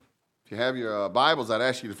If you have your Bibles, I'd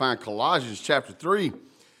ask you to find Colossians chapter 3.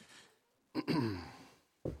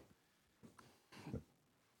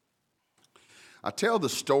 I tell the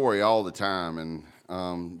story all the time,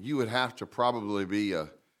 and you would have to probably be a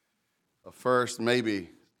first, maybe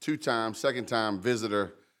second time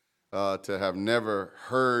visitor to have never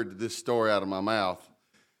heard this story out of my mouth.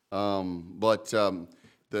 But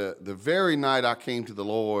the very night I came to the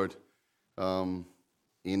Lord in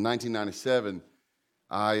 1997,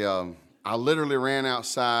 I literally ran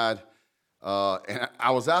outside, and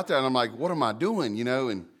I was out there, and I'm like, what am I doing,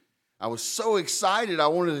 And I was so excited, I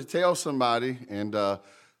wanted to tell somebody, and I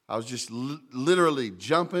was just literally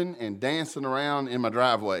jumping and dancing around in my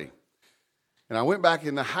driveway. And I went back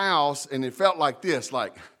in the house, and it felt like this,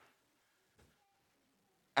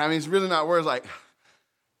 it's really not words, what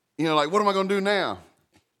am I going to do now?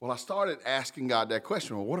 Well, I started asking God that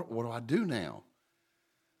question, what do I do now?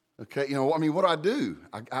 Okay, what do I do?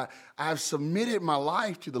 I've submitted my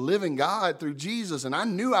life to the living God through Jesus, and I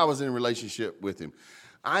knew I was in a relationship with him.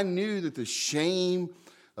 I knew that the shame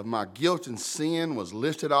of my guilt and sin was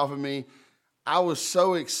lifted off of me. I was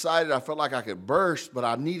so excited, I felt like I could burst, but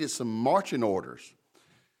I needed some marching orders.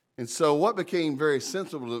 And so what became very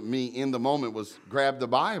sensible to me in the moment was grab the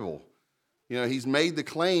Bible. He's made the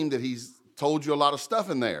claim that he's told you a lot of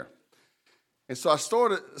stuff in there. And so I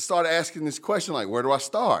started asking this question, where do I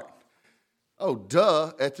start? Oh,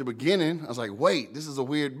 duh, at the beginning. I was like, wait, this is a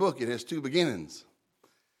weird book. It has two beginnings.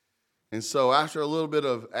 And so after a little bit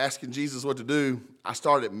of asking Jesus what to do, I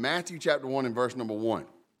started at Matthew chapter 1 and verse number 1.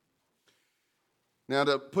 Now,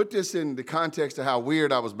 to put this in the context of how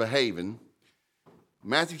weird I was behaving,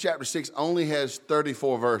 Matthew chapter 6 only has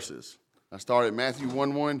 34 verses. I started at Matthew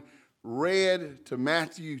 1:1, read to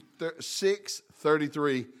Matthew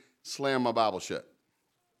 6:33, slam my Bible shut.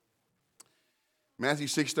 Matthew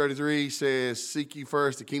 6:33 says, seek ye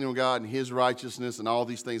first the kingdom of God and his righteousness, and all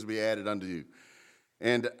these things will be added unto you.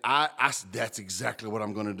 And that's exactly what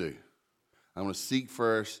I'm going to do. I'm going to seek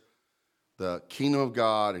first the kingdom of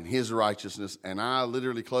God and his righteousness. And I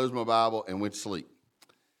literally closed my Bible and went to sleep.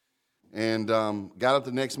 And got up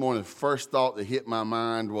the next morning. The first thought that hit my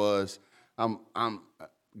mind was,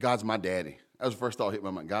 God's my daddy. That was the first thought that hit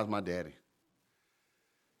my mind. God's my daddy.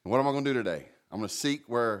 And what am I going to do today? I'm going to seek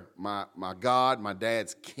where my God, my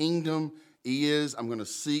dad's kingdom is. I'm going to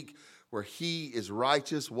seek where he is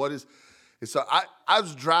righteous. And so I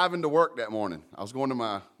was driving to work that morning. I was going to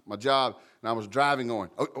my job, and I was driving going,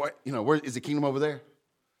 where is the kingdom over there?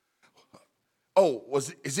 Oh,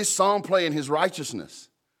 is this song playing his righteousness?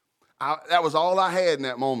 That was all I had in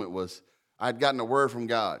that moment was I'd gotten a word from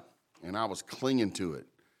God, and I was clinging to it.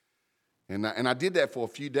 And I did that for a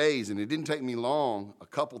few days, and it didn't take me long,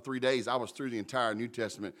 3 days. I was through the entire New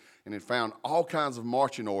Testament, and it found all kinds of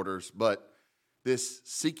marching orders, but this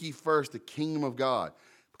seek ye first the kingdom of God.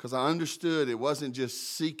 Because I understood it wasn't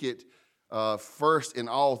just seek it first in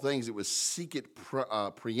all things. It was seek it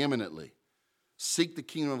preeminently. Seek the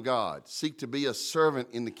kingdom of God. Seek to be a servant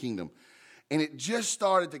in the kingdom. And it just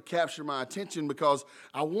started to capture my attention because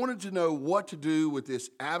I wanted to know what to do with this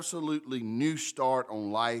absolutely new start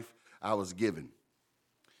on life I was given.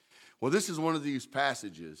 Well, this is one of these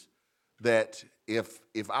passages that if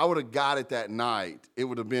I would have got it that night, it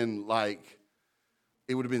would have been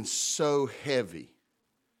so heavy.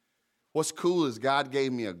 What's cool is God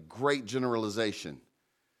gave me a great generalization.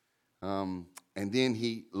 And then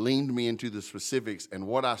he leaned me into the specifics. And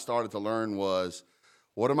what I started to learn was,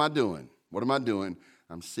 what am I doing? What am I doing?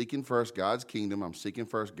 I'm seeking first God's kingdom. I'm seeking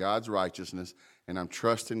first God's righteousness. And I'm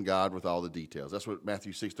trusting God with all the details. That's what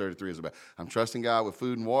Matthew 6:33 is about. I'm trusting God with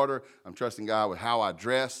food and water. I'm trusting God with how I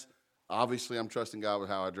dress. Obviously, I'm trusting God with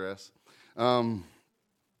how I dress. I'm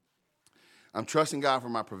trusting God for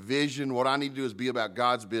my provision. What I need to do is be about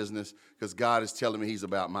God's business because God is telling me he's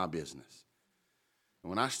about my business. And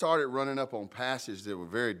when I started running up on passages that were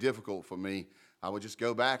very difficult for me, I would just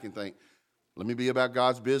go back and think, let me be about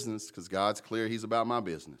God's business because God's clear he's about my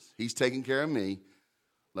business. He's taking care of me.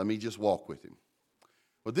 Let me just walk with him.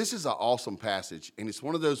 Well, this is an awesome passage, and it's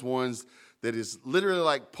one of those ones that is literally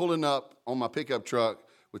like pulling up on my pickup truck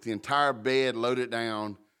with the entire bed loaded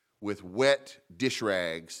down with wet dish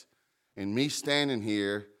rags, and me standing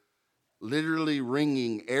here, literally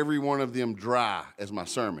wringing every one of them dry as my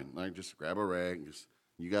sermon. Just grab a rag.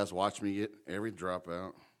 You guys watch me get every drop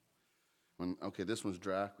out. Okay, this one's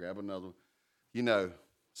dry. Grab another one.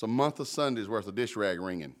 It's a month of Sundays worth of dish rag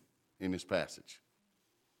wringing in this passage.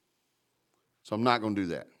 So I'm not going to do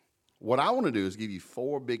that. What I want to do is give you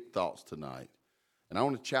 4 big thoughts tonight. And I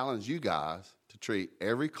want to challenge you guys to treat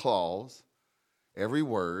every clause, every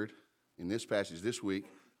word in this passage this week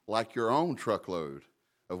like your own truckload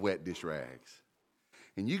of wet dish rags.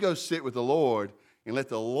 And you go sit with the Lord and let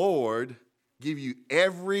the Lord give you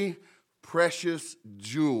every precious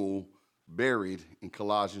jewel buried in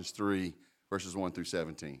Colossians 3, verses 1 through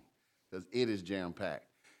 17. Because it is jam-packed.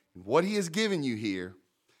 And what he has given you here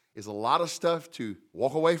is a lot of stuff to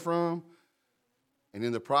walk away from, and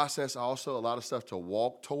in the process also a lot of stuff to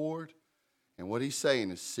walk toward. And what he's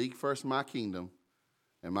saying is, seek first my kingdom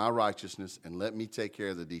and my righteousness, and let me take care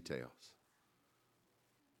of the details.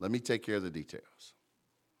 Let me take care of the details.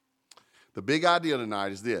 The big idea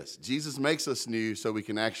tonight is this: Jesus makes us new so we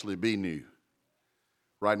can actually be new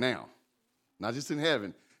right now. Not just in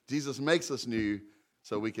heaven. Jesus makes us new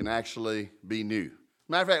so we can actually be new.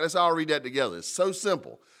 Matter of fact, let's all read that together. It's so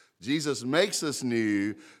simple. Jesus makes us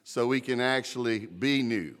new so we can actually be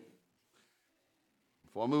new.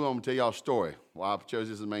 Before I move on, I'm going to tell y'all a story. Why I chose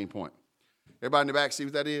this as the main point. Everybody in the back see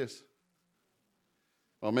what that is?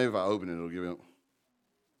 Well, maybe if I open it, it'll give it.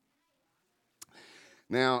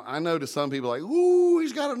 Now, I know that some people are like, ooh,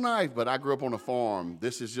 he's got a knife, but I grew up on a farm.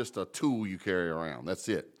 This is just a tool you carry around. That's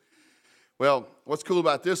it. Well, what's cool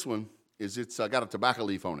about this one is it's got a tobacco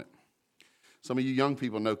leaf on it. Some of you young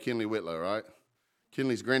people know Kenley Whitlow, right?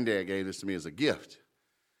 Kenley's granddad gave this to me as a gift.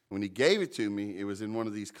 When he gave it to me, it was in one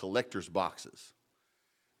of these collector's boxes.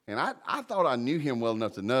 And I thought I knew him well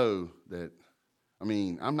enough to know that,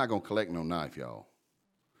 I'm not going to collect no knife, y'all.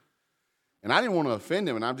 And I didn't want to offend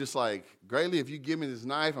him, and I'm just like, Grayley, if you give me this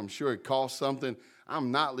knife, I'm sure it costs something.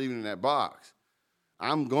 I'm not leaving it in that box.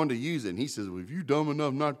 I'm going to use it. And he says, well, if you're dumb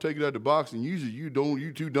enough not to take it out of the box and use it, you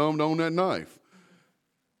too dumb to own that knife.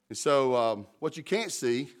 And so what you can't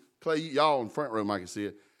see, Clay, y'all in the front row might can see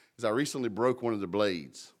it, is I recently broke one of the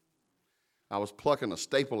blades. I was plucking a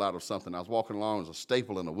staple out of something. I was walking along, there was a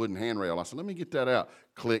staple in a wooden handrail. I said, let me get that out.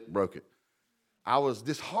 Click, broke it. I was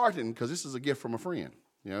disheartened because this is a gift from a friend,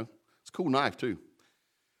 It's a cool knife, too.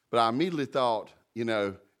 But I immediately thought,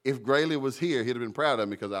 if Grayley was here, he'd have been proud of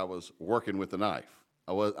me because I was working with the knife.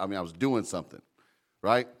 I was doing something,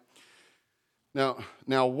 right? Now,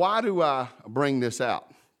 why do I bring this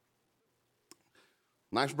out?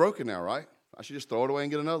 Knife's broken now, right? I should just throw it away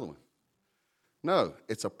and get another one. No,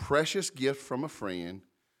 it's a precious gift from a friend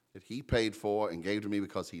that he paid for and gave to me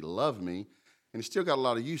because he loved me, and it's still got a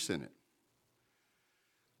lot of use in it.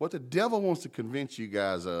 What the devil wants to convince you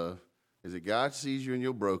guys of is that God sees you in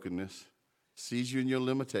your brokenness, sees you in your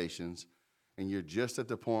limitations, and you're just at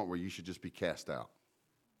the point where you should just be cast out.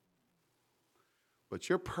 But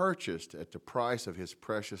you're purchased at the price of his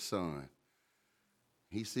precious son.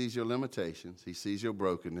 He sees your limitations, he sees your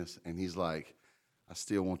brokenness, and he's like, I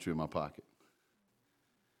still want you in my pocket.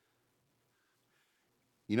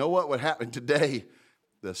 You know what happened today?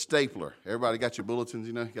 The stapler. Everybody got your bulletins,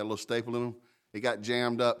 you got a little staple in them. It got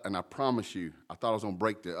jammed up, and I promise you, I thought I was going to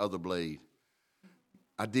break the other blade.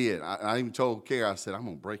 I did. I even told Kara, I said, I'm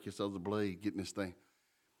going to break this other blade, getting this thing.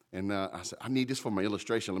 And I said, I need this for my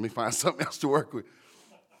illustration. Let me find something else to work with.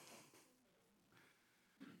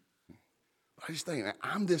 I just think,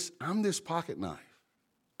 I'm this pocket knife.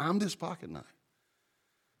 I'm this pocket knife.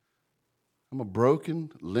 I'm a broken,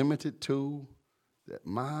 limited tool that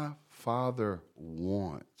my Father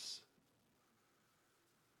wants.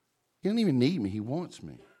 He doesn't even need me. He wants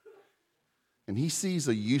me. And he sees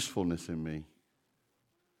a usefulness in me.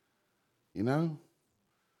 And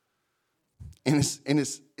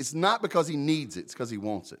it's not because he needs it. It's because he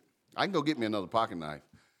wants it. I can go get me another pocket knife.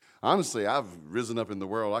 Honestly, I've risen up in the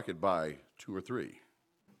world. I could buy 2 or 3.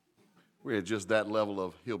 We're at just that level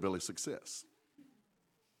of hillbilly success.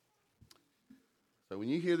 So when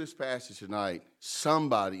you hear this passage tonight,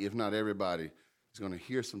 somebody, if not everybody, is going to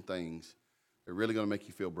hear some things that are really going to make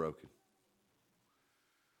you feel broken.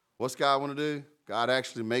 What's God want to do? God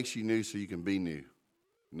actually makes you new so you can be new.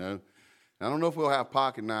 I don't know if we'll have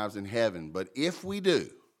pocket knives in heaven, but if we do,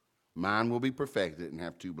 mine will be perfected and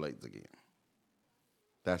have 2 blades again.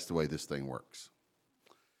 That's the way this thing works.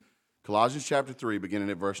 Colossians chapter 3, beginning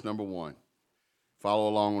at verse number 1. Follow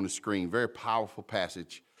along on the screen. Very powerful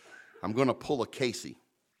passage. I'm going to pull a Casey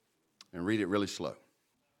and read it really slow.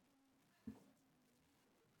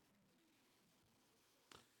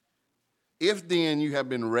 If then you have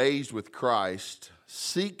been raised with Christ,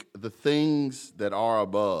 seek the things that are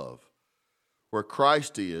above, where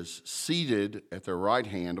Christ is, seated at the right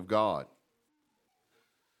hand of God.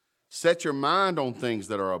 Set your mind on things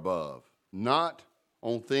that are above, not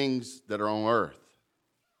on things that are on earth.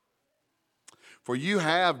 For you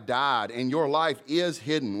have died, and your life is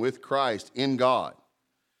hidden with Christ in God.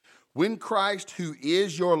 When Christ, who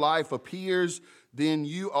is your life, appears, then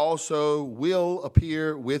you also will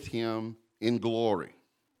appear with him in glory.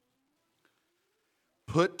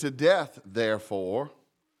 Put to death, therefore,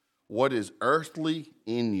 what is earthly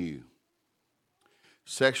in you: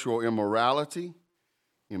 sexual immorality,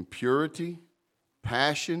 impurity,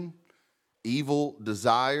 passion, evil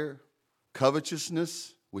desire,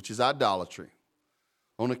 covetousness, which is idolatry.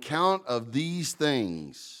 On account of these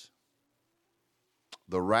things,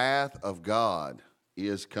 the wrath of God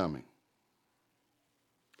is coming.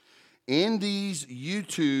 In these you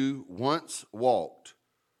too once walked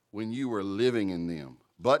when you were living in them.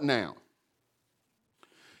 But now,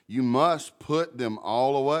 you must put them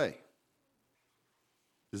all away.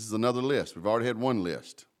 This is another list. We've already had one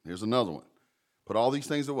list. Here's another one. Put all these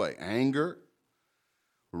things away: anger,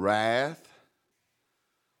 wrath,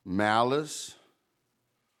 malice,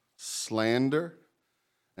 slander,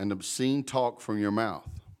 and obscene talk from your mouth.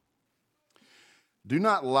 Do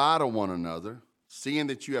not lie to one another, seeing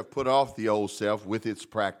that you have put off the old self with its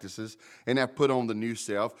practices and have put on the new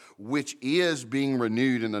self, which is being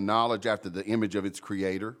renewed in the knowledge after the image of its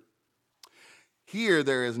creator. Here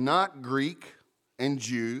there is not Greek and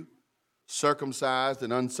Jew, circumcised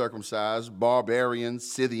and uncircumcised, barbarian,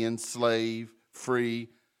 Scythian, slave, free,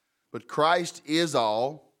 but Christ is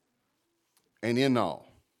all and in all.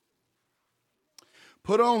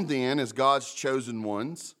 Put on then, as God's chosen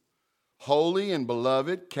ones, holy and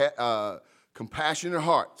beloved, compassionate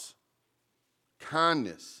hearts,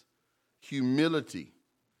 kindness, humility,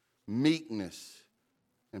 meekness,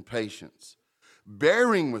 and patience,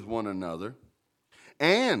 bearing with one another.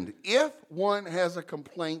 And if one has a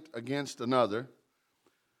complaint against another,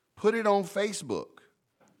 put it on Facebook.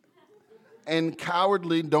 And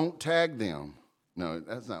cowardly don't tag them. No,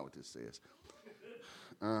 that's not what this says.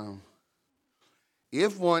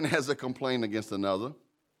 If one has a complaint against another,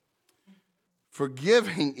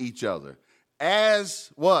 forgiving each other,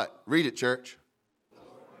 as what? Read it, church.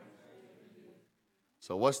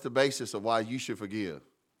 So what's the basis of why you should forgive?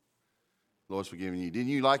 Lord's forgiving you. Didn't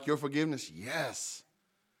you like your forgiveness? Yes.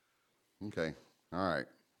 Okay, all right.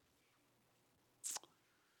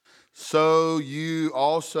 So you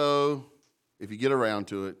also, if you get around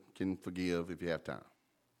to it, can forgive if you have time.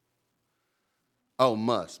 Oh,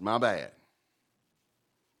 must. My bad.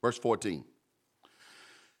 Verse 14.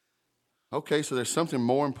 Okay, so there's something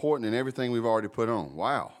more important than everything we've already put on.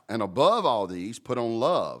 Wow. And above all these, put on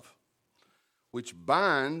love, which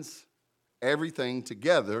binds everything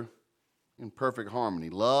together in perfect harmony.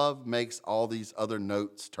 Love makes all these other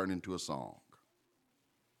notes turn into a song.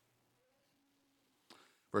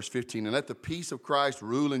 Verse 15, and let the peace of Christ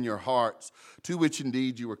rule in your hearts, to which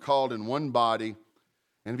indeed you were called in one body,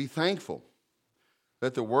 and be thankful.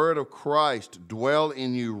 Let the word of Christ dwell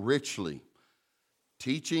in you richly,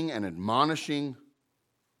 teaching and admonishing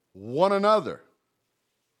one another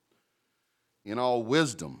in all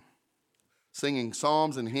wisdom, singing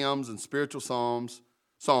psalms and hymns and spiritual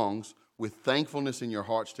songs with thankfulness in your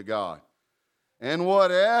hearts to God. And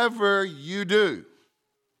whatever you do,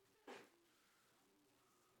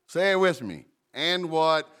 say it with me, and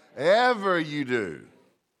whatever you do,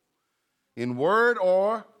 in word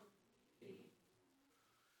or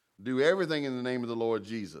do everything in the name of the Lord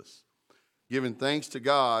Jesus, giving thanks to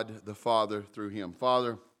God the Father through him.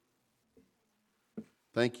 Father,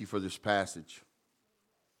 thank you for this passage.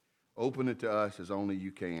 Open it to us as only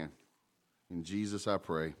you can. In Jesus I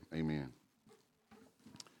pray, amen.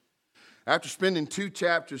 After spending 2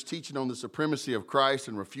 chapters teaching on the supremacy of Christ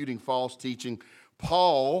and refuting false teaching,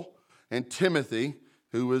 Paul and Timothy,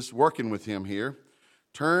 who was working with him here,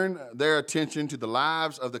 turned their attention to the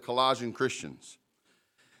lives of the Colossian Christians.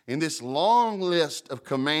 In this long list of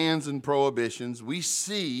commands and prohibitions, we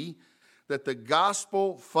see that the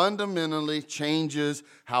gospel fundamentally changes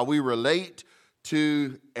how we relate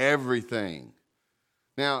to everything.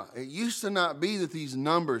 Now, it used to not be that these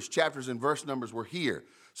numbers, chapters and verse numbers were here.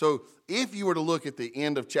 So if you were to look at the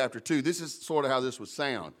end of chapter 2, this is sort of how this would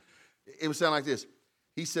sound. It would sound like this.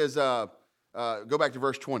 He says, go back to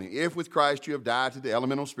verse 20. If with Christ you have died to the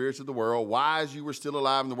elemental spirits of the world, why as you were still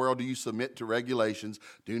alive in the world do you submit to regulations?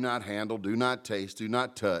 Do not handle, do not taste, do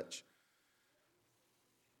not touch.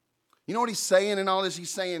 You know what he's saying in all this?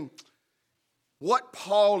 He's saying what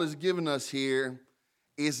Paul is giving us here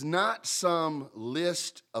is not some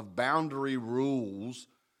list of boundary rules.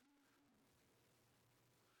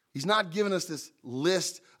 He's not giving us this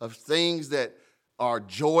list of things that are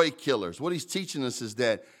joy killers. What he's teaching us is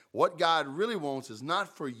that what God really wants is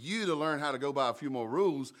not for you to learn how to go by a few more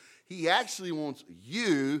rules. He actually wants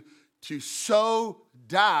you to so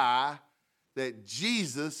die that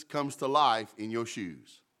Jesus comes to life in your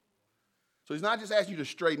shoes. So he's not just asking you to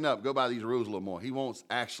straighten up, go by these rules a little more. He wants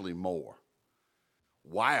actually more.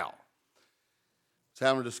 Wow. I was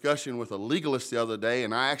having a discussion with a legalist the other day,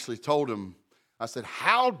 and I actually told him, I said,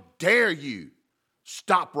 how dare you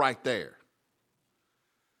stop right there?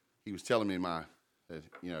 He was telling me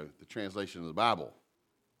the translation of the Bible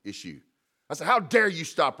issue. I said, how dare you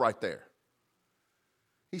stop right there?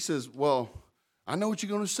 He says, well, I know what you're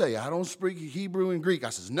going to say. I don't speak Hebrew and Greek. I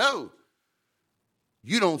says, no,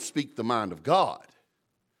 you don't speak the mind of God.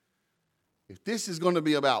 If this is going to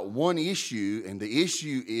be about one issue, and the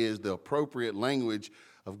issue is the appropriate language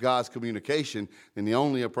of God's communication, then the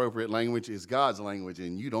only appropriate language is God's language,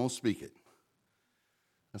 and you don't speak it.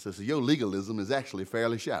 I said, so your legalism is actually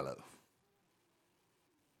fairly shallow.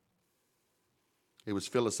 It was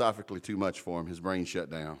philosophically too much for him. His brain shut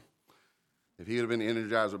down. If he would have been the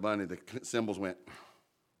Energizer Bunny, the symbols went.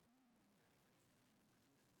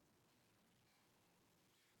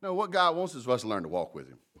 No, what God wants is for us to learn to walk with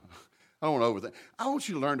him. I don't want to overthink. I want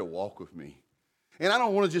you to learn to walk with me. And I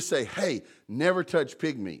don't want to just say, hey, never touch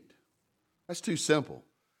pig meat. That's too simple.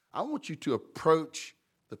 I want you to approach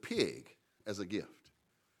the pig as a gift.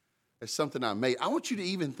 As something I made. I want you to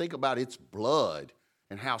even think about its blood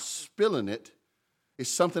and how spilling it is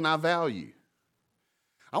something I value.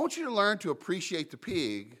 I want you to learn to appreciate the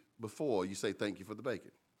pig before you say thank you for the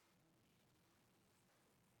bacon.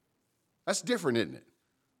 That's different, isn't it?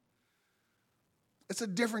 It's a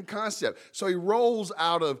different concept. So he rolls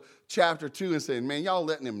out of chapter 2 and saying, man, y'all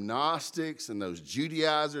letting them Gnostics and those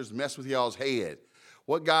Judaizers mess with y'all's head.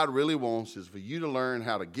 What God really wants is for you to learn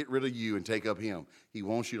how to get rid of you and take up him. He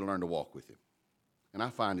wants you to learn to walk with him. And I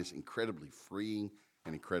find this incredibly freeing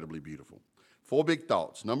and incredibly beautiful. 4 big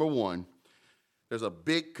thoughts. Number 1, there's a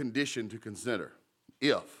big condition to consider.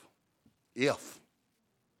 If.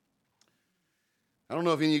 I don't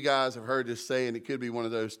know if any of you guys have heard this saying. It could be one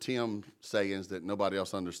of those Tim sayings that nobody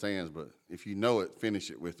else understands, but if you know it, finish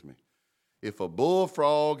it with me. If a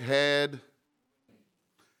bullfrog had,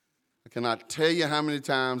 I cannot tell you how many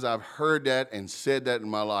times I've heard that and said that in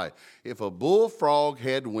my life. If a bullfrog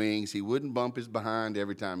had wings, he wouldn't bump his behind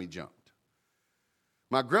every time he jumped.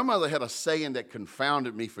 My grandmother had a saying that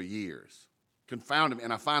confounded me for years. Confounded me,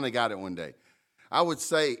 and I finally got it one day. I would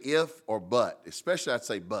say if or but, especially I'd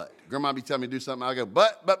say but. Grandma would be telling me to do something, I'd go,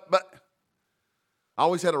 but. I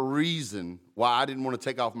always had a reason why I didn't want to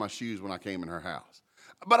take off my shoes when I came in her house.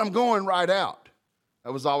 But I'm going right out.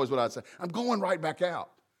 That was always what I'd say. I'm going right back out.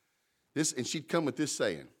 And she'd come with this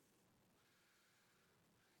saying.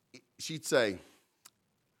 She'd say,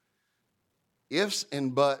 if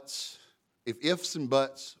ifs and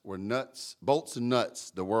buts were nuts, bolts and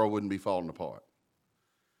nuts, the world wouldn't be falling apart.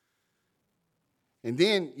 And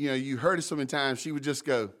then, you heard it so many times, she would just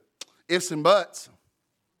go, ifs and buts,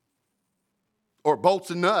 or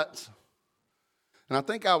bolts and nuts. And I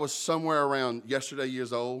think I was somewhere around yesterday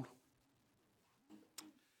years old.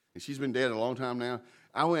 And she's been dead a long time now.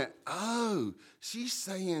 I went, oh, she's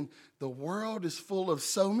saying the world is full of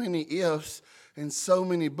so many ifs and so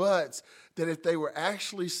many buts that if they were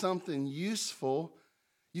actually something useful,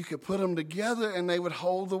 you could put them together and they would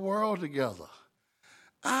hold the world together.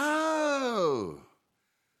 Oh,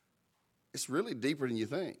 it's really deeper than you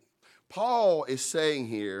think. Paul is saying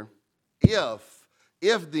here,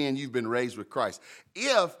 if then you've been raised with Christ,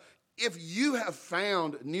 if you have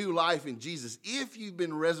found new life in Jesus, if you've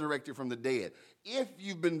been resurrected from the dead, if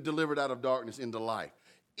you've been delivered out of darkness into life,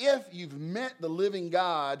 if you've met the living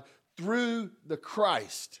God through the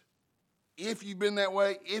Christ, if you've been that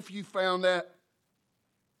way, if you found that,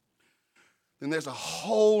 then there's a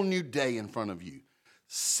whole new day in front of you.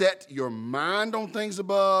 Set your mind on things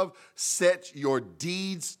above. Set your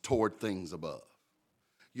deeds toward things above.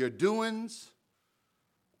 Your doings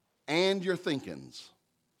and your thinkings.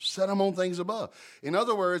 Set them on things above. In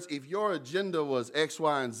other words, if your agenda was X,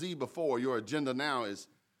 Y, and Z before, your agenda now is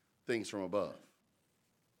things from above.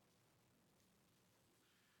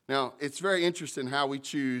 Now, it's very interesting how we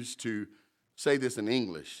choose to say this in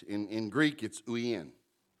English. In Greek, it's ouien,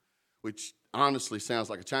 which honestly sounds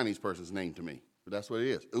like a Chinese person's name to me. But that's what it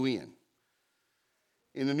is, ouien.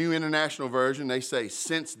 In the New International Version, they say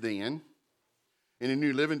since then. In the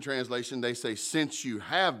New Living Translation, they say since you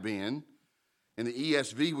have been. In the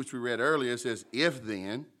ESV, which we read earlier, it says if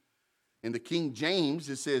then. In the King James,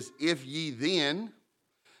 it says if ye then.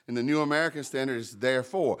 In the New American Standard, it's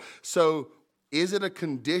therefore. So is it a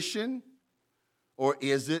condition or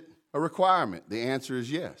is it a requirement? The answer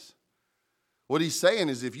is yes. What he's saying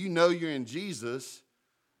is if you know you're in Jesus,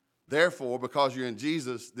 therefore, because you're in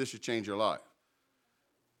Jesus, this should change your life.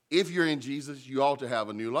 If you're in Jesus, you ought to have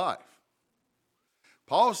a new life.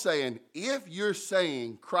 Paul's saying, if you're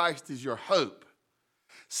saying Christ is your hope,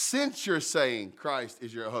 since you're saying Christ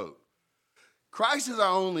is your hope, Christ is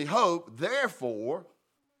our only hope, therefore,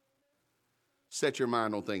 set your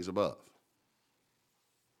mind on things above.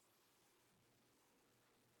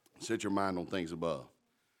 Set your mind on things above.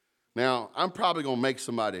 Now, I'm probably going to make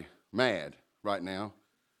somebody mad right now.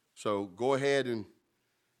 So go ahead and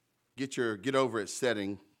get over it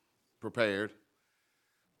setting prepared.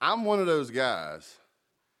 I'm one of those guys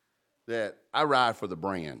that I ride for the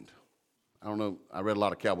brand. I don't know, I read a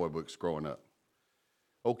lot of cowboy books growing up.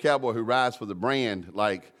 Old cowboy who rides for the brand,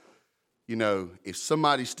 like, you know, if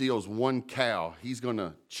somebody steals one cow, he's going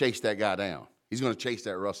to chase that guy down. He's going to chase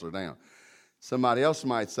that rustler down. Somebody else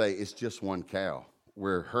might say, it's just one cow.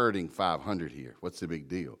 We're herding 500 here. What's the big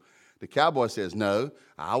deal? The cowboy says, no,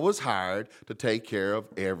 I was hired to take care of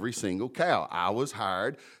every single cow. I was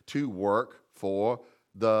hired to work for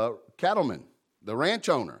the cattleman, the ranch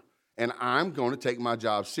owner, and I'm going to take my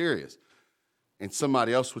job serious. And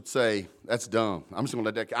somebody else would say, that's dumb. I'm just going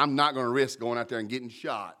to let that, I'm not going to risk going out there and getting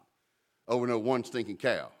shot over no one stinking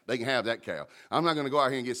cow. They can have that cow. I'm not going to go out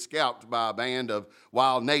here and get scalped by a band of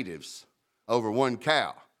wild natives over one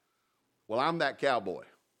cow. Well, I'm that cowboy.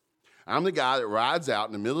 I'm the guy that rides out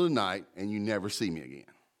in the middle of the night and you never see me again.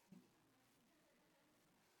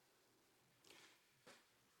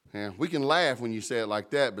 Yeah, we can laugh when you say it like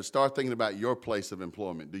that, but start thinking about your place of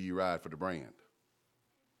employment. Do you ride for the brand?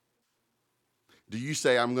 Do you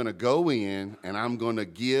say, I'm going to go in and I'm going to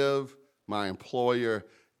give my employer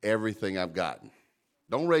everything I've gotten?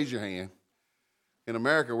 Don't raise your hand. In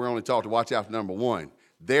America, we're only taught to watch out for number one.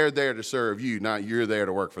 They're there to serve you, not you're there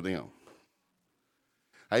to work for them.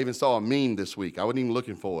 I even saw a meme this week. I wasn't even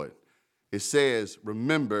looking for it. It says,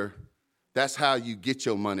 remember, that's how you get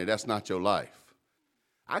your money. That's not your life.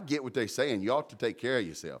 I get what they're saying. You ought to take care of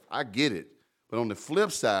yourself. I get it. But on the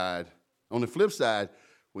flip side,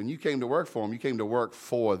 when you came to work for them, you came to work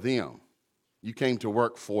for them. You came to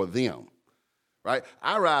work for them, right?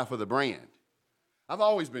 I ride for the brand. I've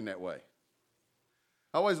always been that way.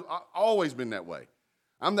 I've always been that way.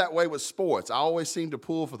 I'm that way with sports. I always seem to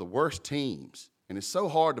pull for the worst teams, and it's so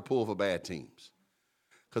hard to pull for bad teams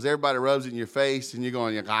because everybody rubs it in your face, and you're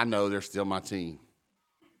going, I know they're still my team.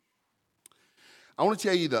 I want to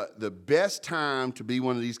tell you the best time to be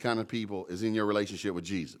one of these kind of people is in your relationship with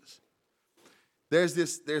Jesus. There's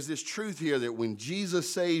this truth here that when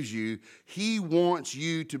Jesus saves you, he wants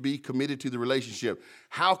you to be committed to the relationship.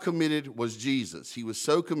 How committed was Jesus? He was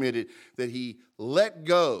so committed that he let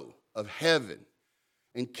go of heaven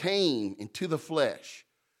and came into the flesh.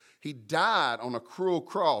 He died on a cruel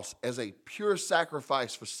cross as a pure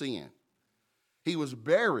sacrifice for sin. He was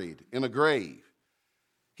buried in a grave.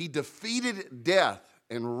 He defeated death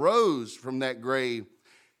and rose from that grave.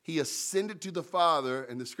 He ascended to the Father,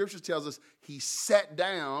 and the scripture tells us he sat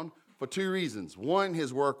down for two reasons. One,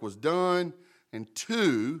 his work was done, and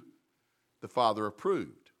two, the Father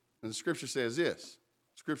approved. And the scripture says this.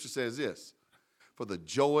 For the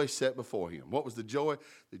joy set before him. What was the joy?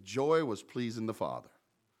 The joy was pleasing the Father.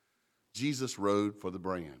 Jesus rode for the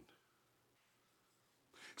brand.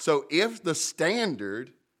 So if the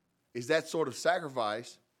standard is that sort of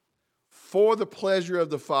sacrifice for the pleasure of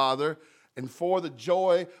the Father and for the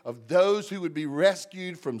joy of those who would be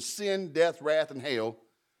rescued from sin, death, wrath, and hell,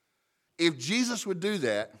 if Jesus would do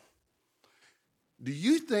that, do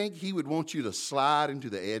you think he would want you to slide into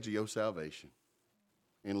the edge of your salvation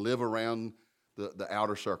and live around the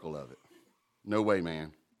outer circle of it? No way,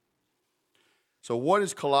 man. So what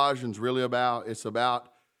is Colossians really about? It's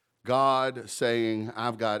about God saying,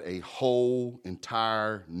 I've got a whole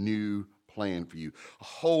entire new plan for you, a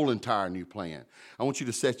whole entire new plan. I want you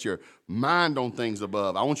to set your mind on things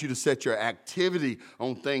above. I want you to set your activity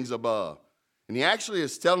on things above. And he actually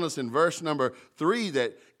is telling us in verse number 3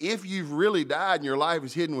 that if you've really died and your life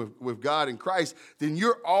is hidden with God in Christ, then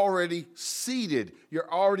you're already seated.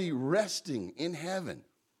 You're already resting in heaven.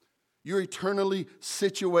 You're eternally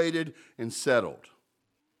situated and settled.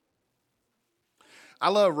 I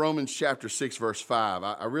love Romans chapter 6, verse 5.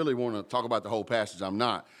 I really want to talk about the whole passage. I'm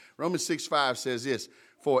not. Romans 6:5 says this,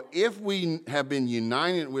 for if we have been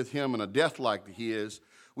united with him in a death like his,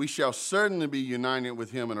 we shall certainly be united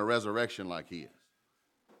with him in a resurrection like his.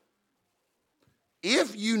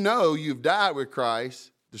 If you know you've died with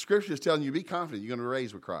Christ, the scripture is telling you, be confident you're going to be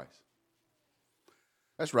raised with Christ.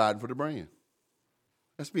 That's riding for the brand.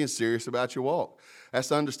 That's being serious about your walk.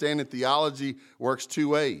 That's understanding theology works two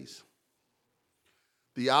ways.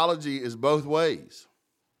 Theology is both ways.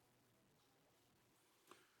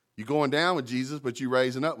 You're going down with Jesus, but you're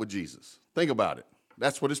raising up with Jesus. Think about it.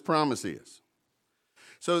 That's what his promise is.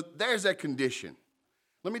 So there's that condition.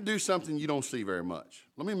 Let me do something you don't see very much.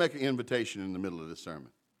 Let me make an invitation in the middle of this sermon.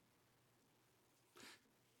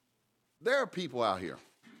 There are people out here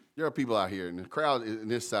in the crowd in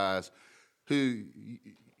this size who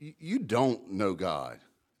you don't know God.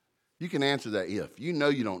 You can answer that if. You know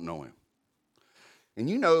you don't know him. And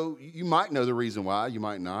you know, you might know the reason why, you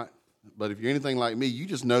might not. But if you're anything like me, you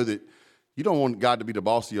just know that you don't want God to be the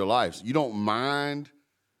boss of your life. So you don't mind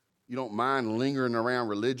lingering around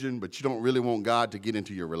religion, but you don't really want God to get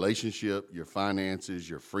into your relationship, your finances,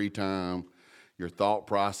 your free time, your thought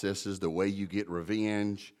processes, the way you get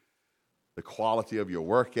revenge, the quality of your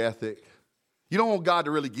work ethic. You don't want God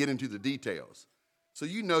to really get into the details. So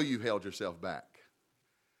you know you've held yourself back.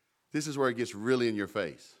 This is where it gets really in your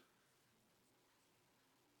face.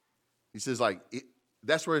 He says,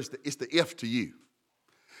 that's where it's the if to you.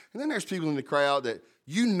 And then there's people in the crowd that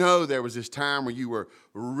you know there was this time where you were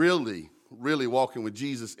really, really walking with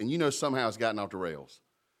Jesus, and you know somehow it's gotten off the rails.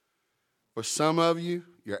 For some of you,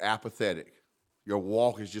 you're apathetic. Your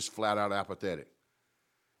walk is just flat out apathetic.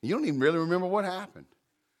 You don't even really remember what happened.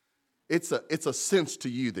 It's a sense to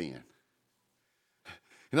you then.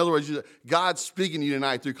 In other words, God's speaking to you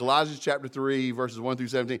tonight through Colossians chapter 3, verses 1 through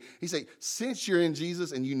 17. He said, since you're in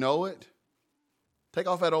Jesus and you know it, take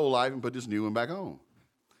off that old life and put this new one back on.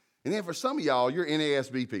 And then for some of y'all, you're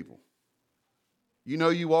NASB people. You know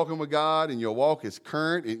you're walking with God and your walk is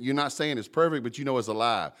current. And you're not saying it's perfect, but you know it's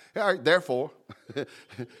alive. All right, therefore,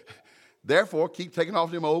 keep taking off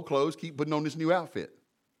them old clothes, keep putting on this new outfit.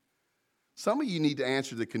 Some of you need to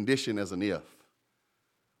answer the condition as an if.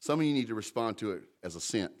 Some of you need to respond to it as a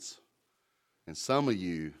sense. And some of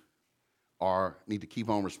you need to keep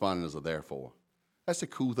on responding as a therefore. That's the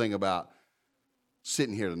cool thing about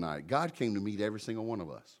sitting here tonight. God came to meet every single one of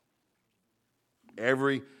us.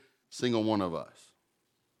 Every single one of us.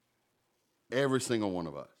 Every single one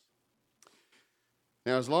of us.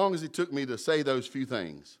 Now, as long as it took me to say those few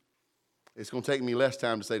things, it's going to take me less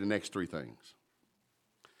time to say the next three things.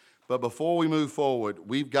 But before we move forward,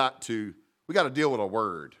 we got to deal with a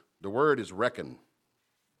word. The word is reckon.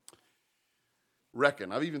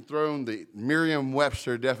 Reckon. I've even thrown the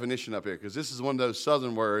Merriam-Webster definition up here because this is one of those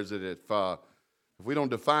southern words that if we don't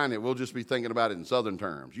define it, we'll just be thinking about it in southern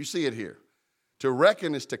terms. You see it here. To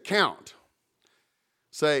reckon is to count.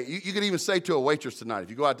 Say, you could even say to a waitress tonight, if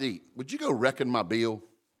you go out to eat, would you go reckon my bill?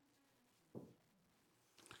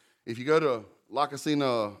 If you go to La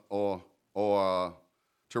Casina or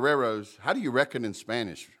Toreros, how do you reckon in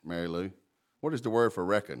Spanish, Mary Lou? What is the word for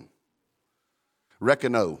reckon?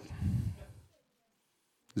 Reckono.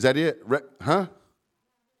 Is that it? Huh?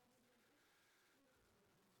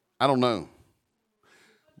 I don't know.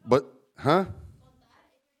 But, huh?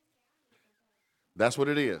 That's what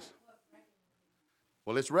it is.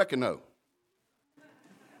 Well, it's reckono.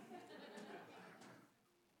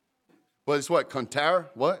 But it's what? Contar?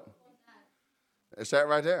 What? It's that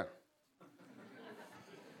right there.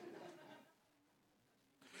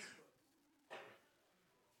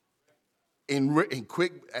 In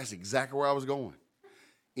quick, that's exactly where I was going.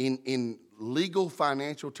 In legal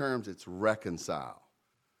financial terms, it's reconcile.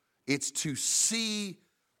 It's to see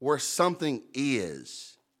where something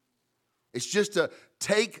is. It's just to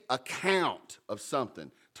take account of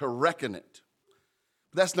something, to reckon it.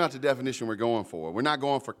 But that's not the definition we're going for. We're not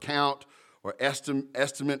going for count or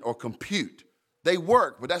estimate or compute. They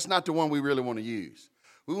work, but that's not the one we really want to use.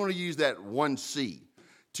 We want to use that 1C,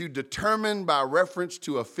 to determine by reference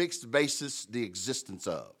to a fixed basis the existence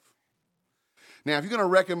of. Now, if you're going to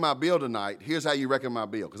reckon my bill tonight, here's how you reckon my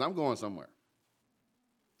bill, because I'm going somewhere.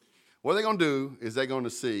 What they're going to do is they're going to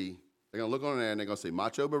look on there and they're going to see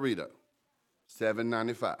Macho Burrito,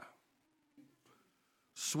 $7.95.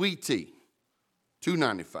 Sweet tea,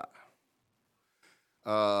 $2.95.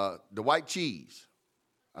 The white cheese,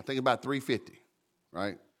 I think about $3.50,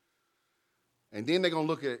 right? And then they're going to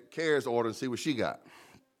look at Kara's order and see what she got.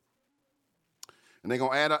 And they're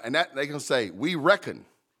going to add up, and that they're going to say, we reckon.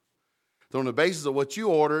 So on the basis of what you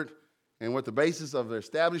ordered and what the basis of the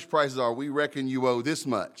established prices are, we reckon you owe this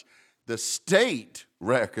much. The state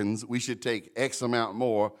reckons we should take X amount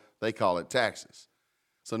more. They call it taxes.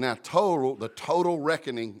 So now the total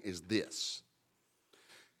reckoning is this.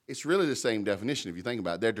 It's really the same definition if you think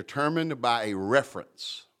about it. They're determined by a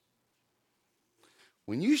reference.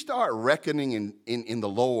 When you start reckoning in the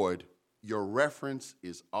Lord, your reference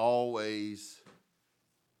is always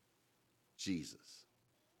Jesus.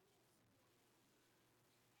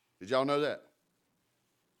 Did y'all know that?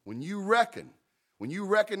 When you reckon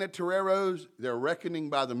at Toreros, they're reckoning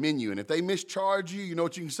by the menu. And if they mischarge you, you know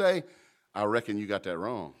what you can say? I reckon you got that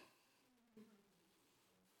wrong.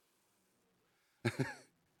 And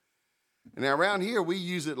now around here, we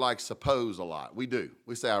use it like suppose a lot. We do.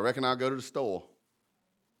 We say, I reckon I'll go to the store.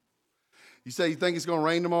 You say, you think it's going to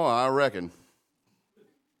rain tomorrow? I reckon.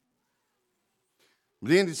 But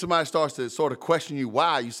then somebody starts to sort of question you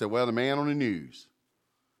why. You say, well, the man on the news.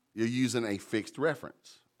 You're using a fixed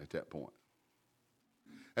reference at that point.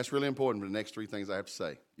 That's really important for the next three things I have to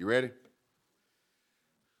say. You ready?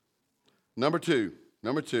 Number two,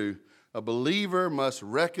 a believer must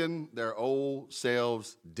reckon their old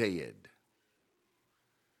selves dead.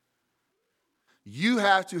 You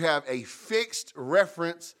have to have a fixed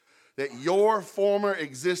reference that your former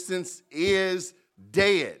existence is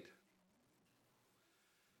dead.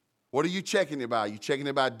 What are you checking about? You're checking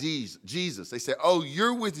about Jesus. They say, oh,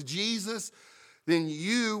 you're with Jesus? Then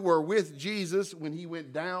you were with Jesus when he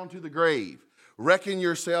went down to the grave. Reckon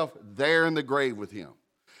yourself there in the grave with him.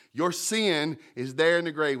 Your sin is there in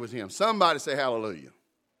the grave with him. Somebody say hallelujah.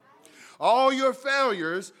 All your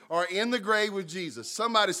failures are in the grave with Jesus.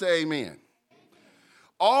 Somebody say amen.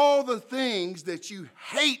 All the things that you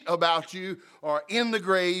hate about you are in the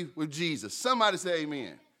grave with Jesus. Somebody say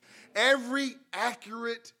amen. Every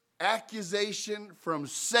accurate accusation from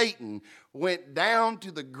Satan went down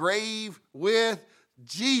to the grave with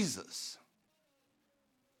Jesus.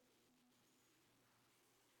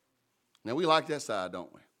 Now, we like that side,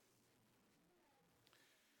 don't we?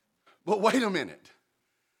 But wait a minute.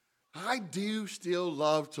 I do still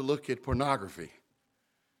love to look at pornography.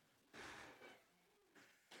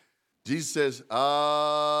 Jesus says,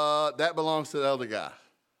 that belongs to the other guy.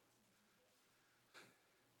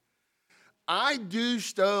 I do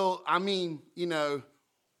still,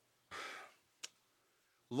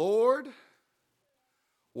 Lord,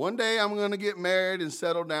 one day I'm going to get married and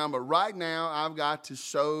settle down, but right now I've got to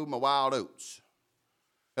sow my wild oats.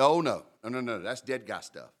 Oh, no, that's dead guy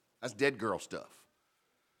stuff. That's dead girl stuff.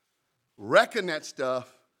 Reckon that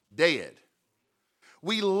stuff dead.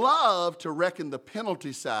 We love to reckon the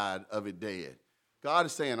penalty side of it dead. God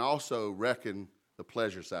is saying also reckon the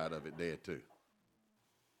pleasure side of it dead too.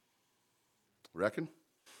 Reckon?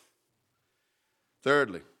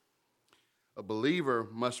 Thirdly, a believer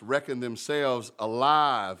must reckon themselves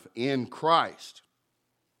alive in Christ.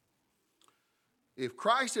 If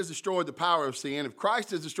Christ has destroyed the power of sin, if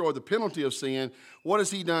Christ has destroyed the penalty of sin, what has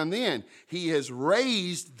he done then? He has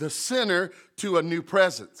raised the sinner to a new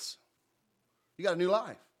presence. You got a new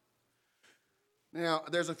life. Now,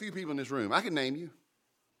 there's a few people in this room. I can name you.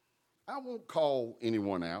 I won't call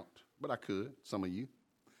anyone out, but I could, some of you.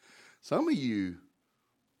 Some of you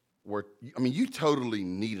you totally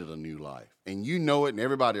needed a new life. And you know it, and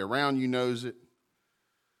everybody around you knows it.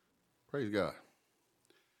 Praise God.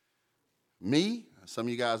 Me, some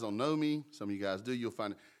of you guys don't know me. Some of you guys do. You'll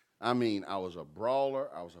find it. I was a brawler.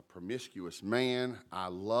 I was a promiscuous man. I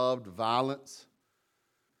loved violence.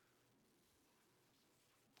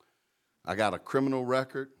 I got a criminal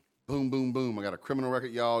record. Boom, boom, boom. I got a criminal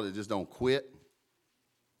record, y'all, that just don't quit.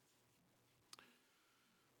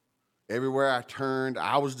 Everywhere I turned,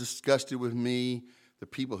 I was disgusted with me. The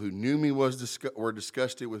people who knew me were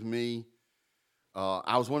disgusted with me.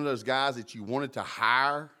 I was one of those guys that you wanted to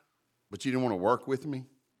hire, but you didn't want to work with me.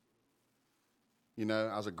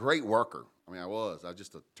 I was a great worker. I was. I had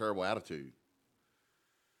just a terrible attitude.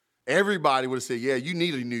 Everybody would have said, yeah, you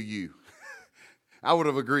need a new you. I would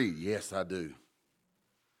have agreed, yes, I do.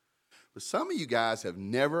 But some of you guys have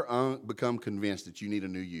never become convinced that you need a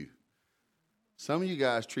new you. Some of you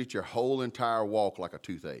guys treat your whole entire walk like a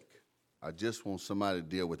toothache. I just want somebody to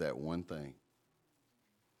deal with that one thing.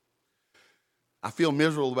 I feel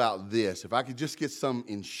miserable about this. If I could just get some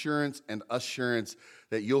insurance and assurance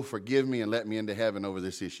that you'll forgive me and let me into heaven over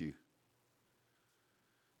this issue.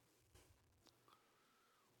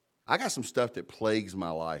 I got some stuff that plagues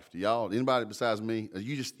my life. Do y'all, anybody besides me,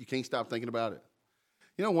 you can't stop thinking about it?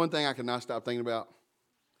 You know one thing I cannot stop thinking about?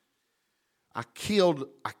 I killed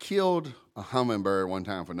a hummingbird one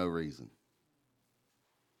time for no reason.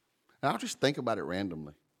 And I'll just think about it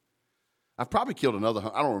randomly. I've probably killed another,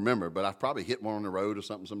 I don't remember, but I've probably hit one on the road or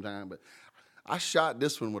something sometime. But I shot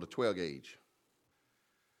this one with a 12 gauge.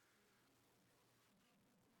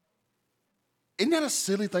 Isn't that a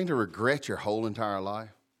silly thing to regret your whole entire life?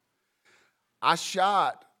 I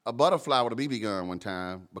shot a butterfly with a BB gun one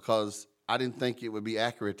time because I didn't think it would be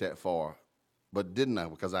accurate that far. But didn't I?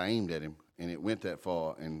 Because I aimed at him and it went that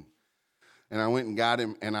far. And I went and got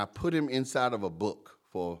him and I put him inside of a book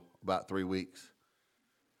for about 3 weeks.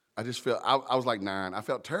 I just felt, I was like 9. I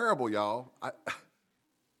felt terrible, y'all.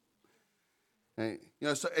 And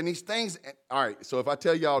these things, all right, so if I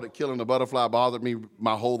tell y'all that killing a butterfly bothered me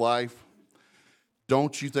my whole life,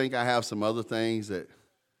 don't you think I have some other things that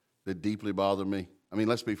deeply bother me?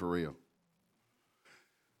 Let's be for real.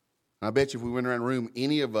 I bet you if we went around the room,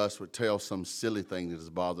 any of us would tell some silly thing that has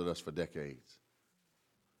bothered us for decades.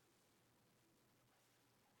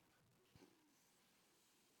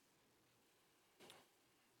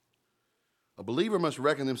 A A believer must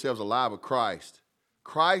reckon themselves alive with Christ.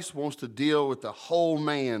 Christ wants to deal with the whole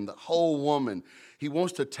man, the whole woman. He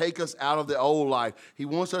wants to take us out of the old life. He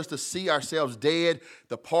wants us to see ourselves dead.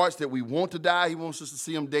 The parts that we want to die, he wants us to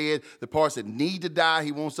see them dead. The parts that need to die,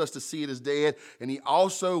 he wants us to see it as dead. And he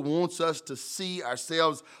also wants us to see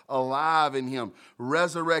ourselves alive in him,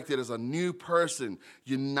 resurrected as a new person,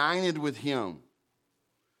 united with him.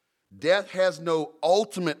 Death has no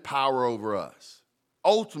ultimate power over us.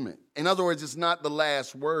 Ultimate. In other words, it's not the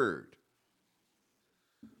last word.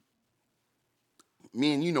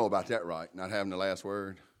 Me and you know about that, right? Not having the last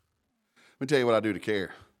word. Let me tell you what I do to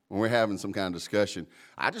care. When we're having some kind of discussion,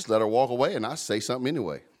 I just let her walk away and I say something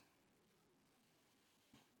anyway.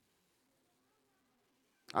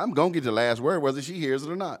 I'm going to get the last word whether she hears it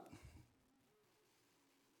or not.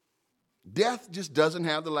 Death just doesn't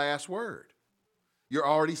have the last word. You're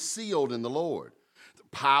already sealed in the Lord. The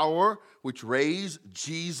power which raised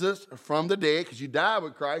Jesus from the dead, because you died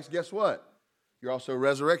with Christ, guess what? You're also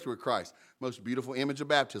resurrected with Christ. Most beautiful image of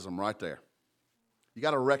baptism right there. You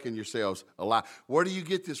got to reckon yourselves alive. Where do you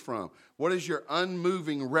get this from? What is your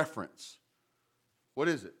unmoving reference? What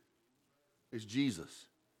is it? It's Jesus.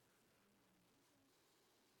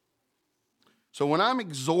 So when I'm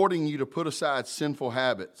exhorting you to put aside sinful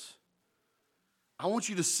habits, I want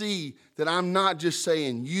you to see that I'm not just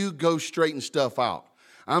saying you go straighten stuff out.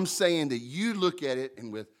 I'm saying that you look at it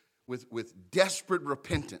and with desperate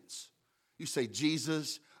repentance, you say,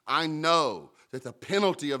 Jesus, I know that the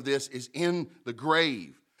penalty of this is in the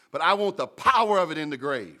grave, but I want the power of it in the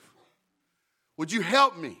grave. Would you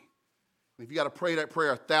help me? If you got to pray that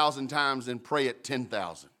prayer 1,000 times, then pray it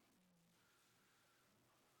 10,000.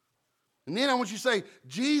 And then I want you to say,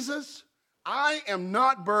 Jesus, I am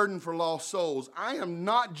not burdened for lost souls. I am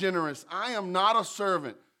not generous. I am not a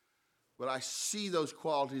servant. But I see those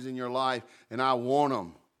qualities in your life, and I want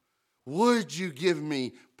them. Would you give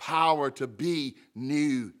me power to be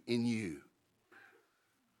new in you?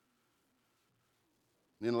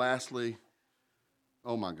 And then lastly,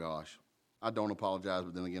 oh my gosh, I don't apologize,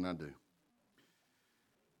 but then again I do.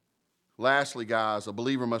 Lastly, guys, a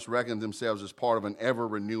believer must reckon themselves as part of an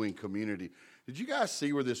ever-renewing community. Did you guys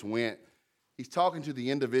see where this went? He's talking to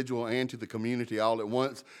the individual and to the community all at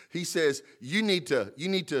once. He says, you need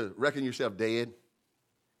to reckon yourself dead.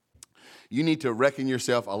 You need to reckon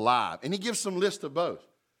yourself alive. And he gives some list of both.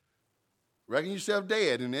 Reckon yourself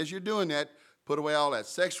dead. And as you're doing that, put away all that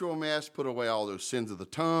sexual mess. Put away all those sins of the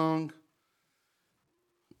tongue.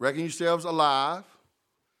 Reckon yourselves alive.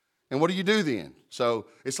 And what do you do then? So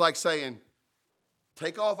it's like saying,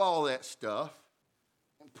 take off all that stuff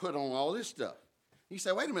and put on all this stuff. You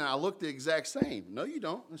say, wait a minute, I look the exact same. No, you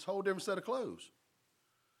don't. It's a whole different set of clothes.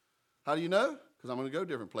 How do you know? Because I'm going to go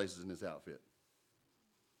different places in this outfit.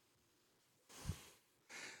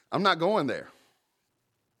 I'm not going there.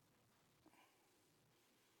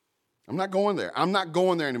 I'm not going there. I'm not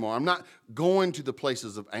going there anymore. I'm not going to the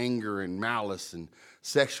places of anger and malice and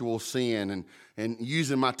sexual sin and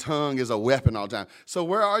using my tongue as a weapon all the time. So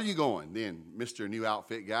where are you going then, Mr. New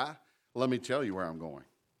Outfit guy? Let me tell you where I'm going.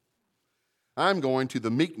 I'm going to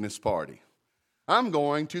the meekness party. I'm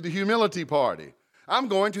going to the humility party. I'm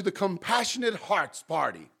going to the compassionate hearts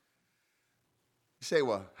party. You say,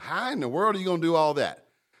 well, how in the world are you going to do all that?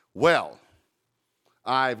 Well,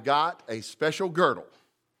 I've got a special girdle.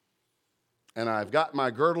 And I've got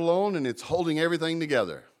my girdle on, and it's holding everything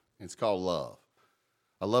together. It's called love.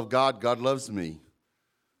 I love God. God loves me.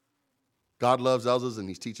 God loves others, and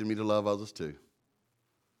he's teaching me to love others too.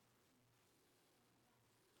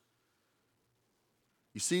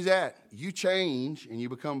 You see that? You change, and you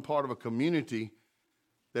become part of a community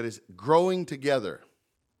that is growing together.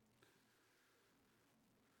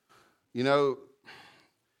 You know,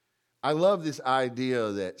 I love this idea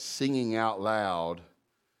that singing out loud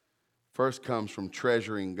first comes from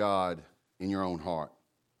treasuring God in your own heart.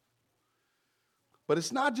 But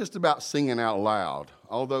it's not just about singing out loud,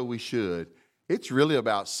 although we should. It's really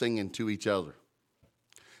about singing to each other.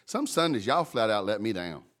 Some Sundays, y'all flat out let me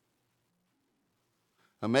down.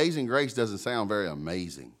 Amazing Grace doesn't sound very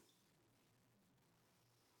amazing.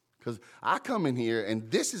 Because I come in here,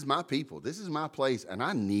 and this is my people. This is my place, and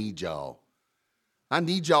I need y'all. I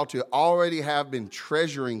need y'all to already have been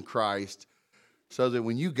treasuring Christ so that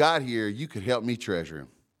when you got here, you could help me treasure him.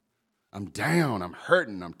 I'm down. I'm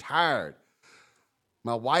hurting. I'm tired.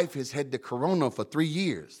 My wife has had the corona for 3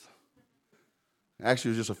 years. Actually,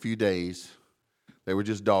 it was just a few days. They were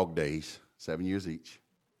just dog days, 7 years each.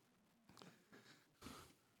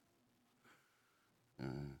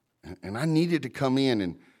 And I needed to come in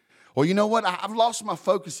and, well, you know what? I've lost my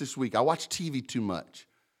focus this week. I watch TV too much.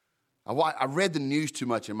 I read the news too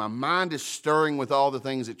much, and my mind is stirring with all the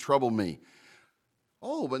things that trouble me.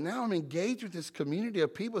 Oh, but now I'm engaged with this community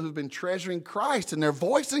of people who've been treasuring Christ, and they're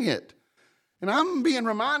voicing it. And I'm being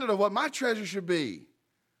reminded of what my treasure should be.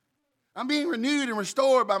 I'm being renewed and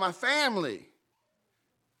restored by my family.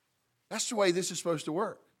 That's the way this is supposed to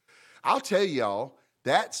work. I'll tell y'all,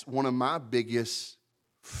 that's one of my biggest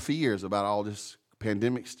fears about all this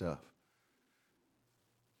pandemic stuff.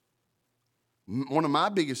 One of my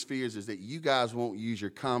biggest fears is that you guys won't use your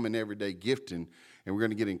common everyday gifting, and we're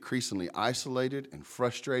going to get increasingly isolated and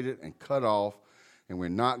frustrated and cut off, and we're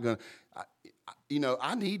not going to.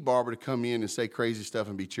 I need Barbara to come in and say crazy stuff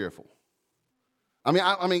and be cheerful. I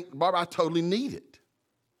mean, Barbara, I totally need it.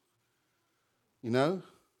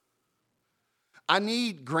 I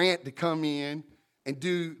need Grant to come in and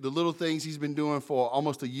do the little things he's been doing for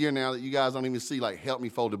almost a year now that you guys don't even see, like help me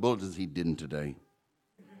fold the bulletins. He didn't today.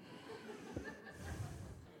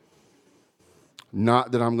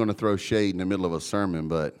 Not that I'm going to throw shade in the middle of a sermon,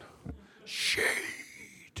 but shade.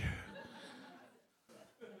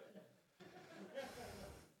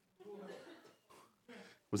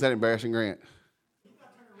 Was that embarrassing, Grant?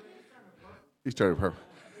 He's turning purple.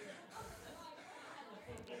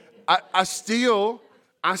 I still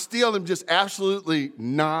am just absolutely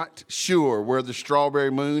not sure where the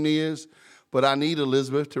strawberry moon is, but I need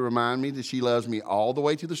Elizabeth to remind me that she loves me all the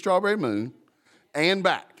way to the strawberry moon and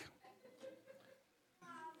back.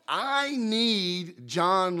 I need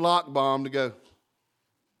John Lockbaum to go,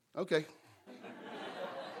 okay.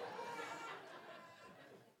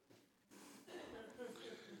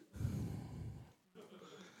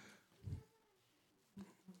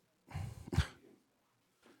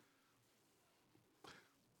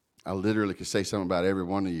 I literally could say something about every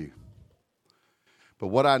one of you. But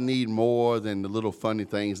what I need more than the little funny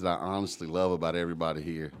things that I honestly love about everybody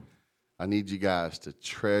here, I need you guys to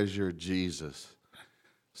treasure Jesus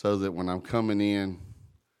so that when I'm coming in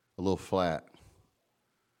a little flat,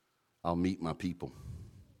 I'll meet my people.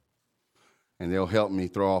 And they'll help me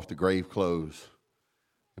throw off the grave clothes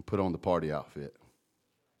and put on the party outfit.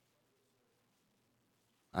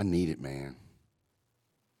 I need it, man.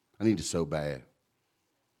 I need it so bad.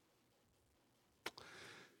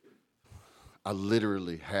 I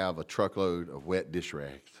literally have a truckload of wet dish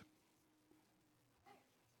rags.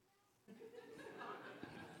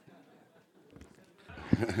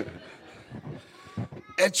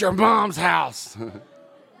 At your mom's house.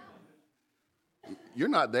 You're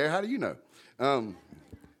not there. How do you know?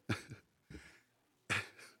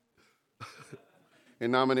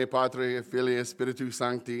 In nomine Patri, Filii, Spiritus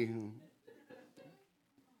Sancti.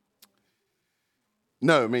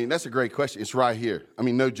 No, that's a great question. It's right here.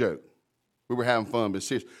 No joke. We were having fun, but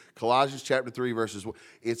seriously. Colossians chapter 3, verses 1.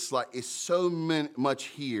 It's so much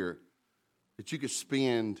here that you could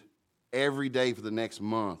spend every day for the next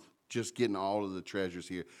month just getting all of the treasures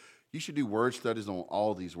here. You should do word studies on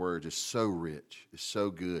all these words. It's so rich. It's so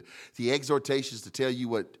good. The exhortations to tell you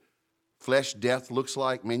what flesh death looks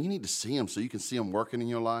like, man, you need to see them so you can see them working in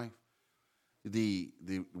your life. The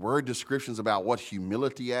word descriptions about what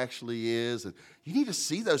humility actually is. And you need to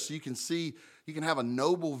see those so you can have a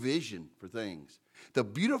noble vision for things. The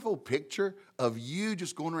beautiful picture of you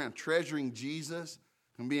just going around treasuring Jesus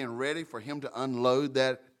and being ready for him to unload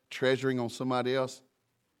that treasuring on somebody else.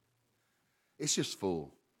 It's just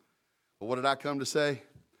full. But what did I come to say?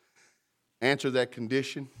 Answer that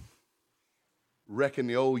condition. Reckon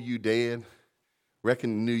the old you dead.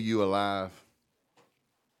 Reckon the new you alive.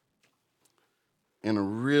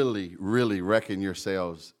 And really, really reckon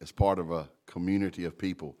yourselves as part of a community of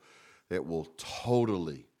people that will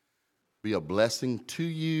totally be a blessing to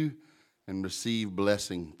you and receive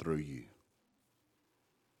blessing through you.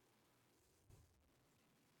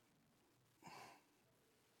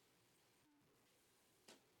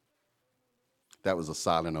 That was a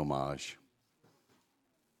silent homage.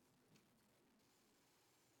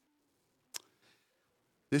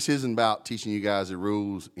 This isn't about teaching you guys the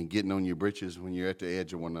rules and getting on your britches when you're at the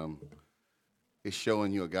edge of one of them. It's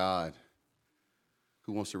showing you a God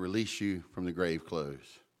who wants to release you from the grave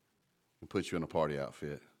clothes and put you in a party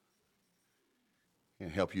outfit and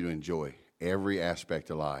help you to enjoy every aspect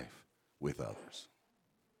of life with others.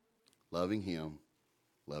 Loving him,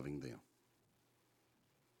 loving them.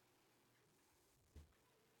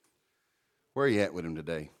 Where are you at with him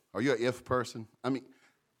today? Are you an if person?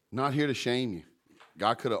 Not here to shame you.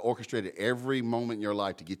 God could have orchestrated every moment in your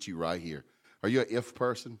life to get you right here. Are you an if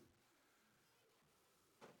person?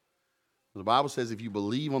 The Bible says if you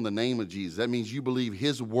believe on the name of Jesus, that means you believe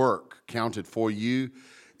his work counted for you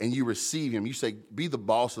and you receive him. You say, be the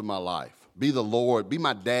boss of my life. Be the Lord. Be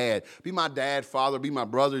my dad. Be my dad, Father. Be my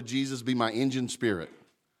brother, Jesus. Be my engine, Spirit.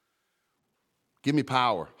 Give me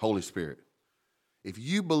power, Holy Spirit. If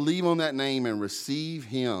you believe on that name and receive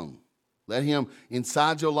him, let him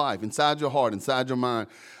inside your life, inside your heart, inside your mind,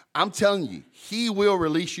 I'm telling you, he will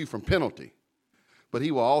release you from penalty, but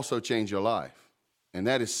he will also change your life. And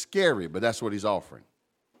that is scary, but that's what he's offering.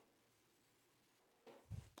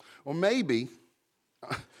 Or maybe,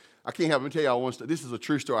 I can't help but tell y'all one story. This is a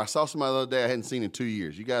true story. I saw somebody the other day I hadn't seen in 2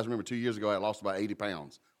 years. You guys remember 2 years ago I lost about 80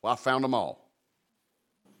 pounds. Well, I found them all.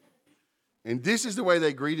 And this is the way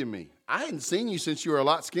they greeted me. I hadn't seen you since you were a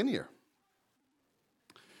lot skinnier.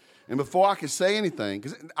 And before I could say anything,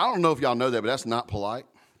 because I don't know if y'all know that, but that's not polite.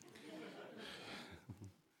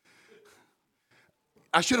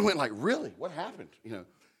 I should have went like, really? What happened? You know.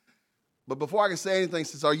 But before I could say anything,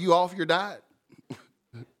 says, are you off your diet? I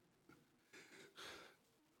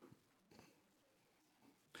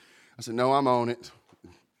said, no, I'm on it.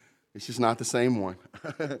 It's just not the same one.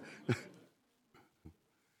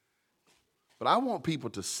 But I want people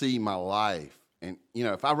to see my life. And, you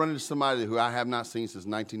know, if I run into somebody who I have not seen since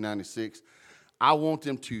 1996, I want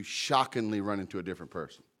them to shockingly run into a different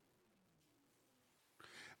person.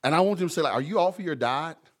 And I want them to say, like, are you off of your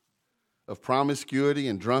diet of promiscuity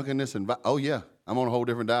and drunkenness? And oh, yeah, I'm on a whole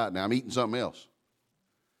different diet now. I'm eating something else.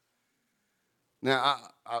 Now,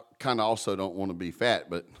 I kind of also don't want to be fat,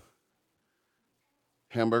 but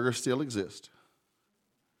hamburgers still exist.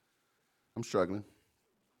 I'm struggling.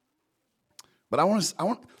 But I want,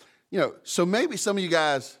 you know, so maybe some of you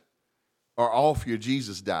guys are off your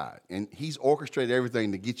Jesus diet, and he's orchestrated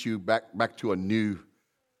everything to get you back to a new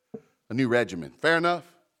regimen. Fair enough?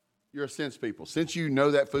 You're a sense people. Since you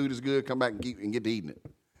know that food is good, come back and get to eating it.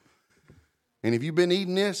 And if you've been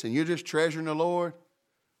eating this and you're just treasuring the Lord,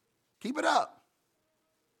 keep it up.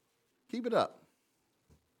 Keep it up.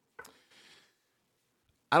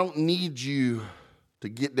 I don't need you to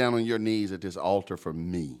get down on your knees at this altar for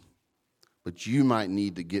me, but you might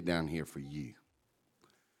need to get down here for you.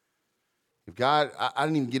 If God, I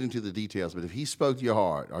didn't even get into the details, but if he spoke to your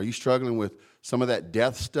heart, are you struggling with some of that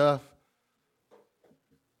death stuff?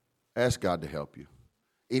 Ask God to help you.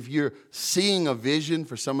 If you're seeing a vision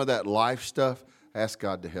for some of that life stuff, ask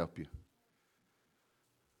God to help you.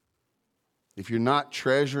 If you're not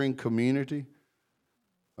treasuring community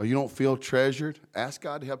or you don't feel treasured, ask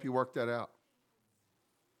God to help you work that out.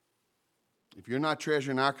 If you're not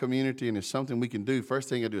treasuring our community and there's something we can do, first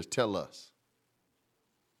thing you do is tell us.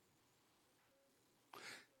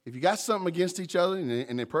 If you got something against each other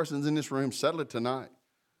and the person's in this room, settle it tonight.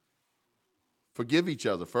 Forgive each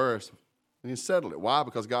other first, and then settle it. Why?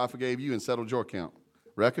 Because God forgave you and settled your account.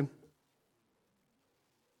 Reckon?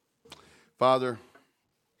 Father,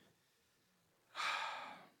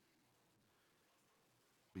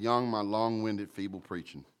 beyond my long-winded, feeble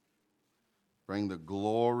preaching, bring the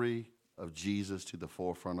glory of Jesus to the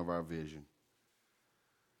forefront of our vision.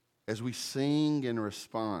 As we sing in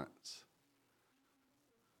response,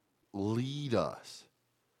 lead us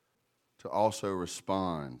to also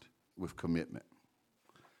respond with commitment.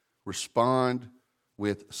 Respond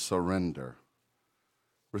with surrender.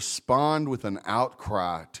 Respond with an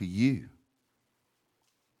outcry to you.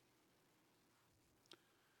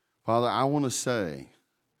 Father, I want to say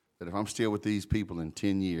that if I'm still with these people in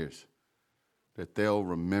 10 years, that they'll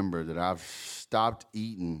remember that I've stopped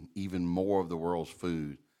eating even more of the world's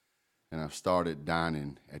food and I've started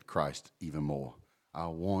dining at Christ even more. I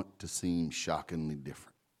want to seem shockingly different.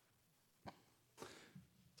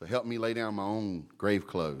 So help me lay down my own grave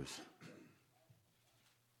clothes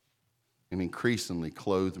and increasingly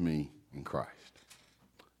clothe me in Christ.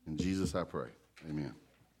 In Jesus I pray. Amen.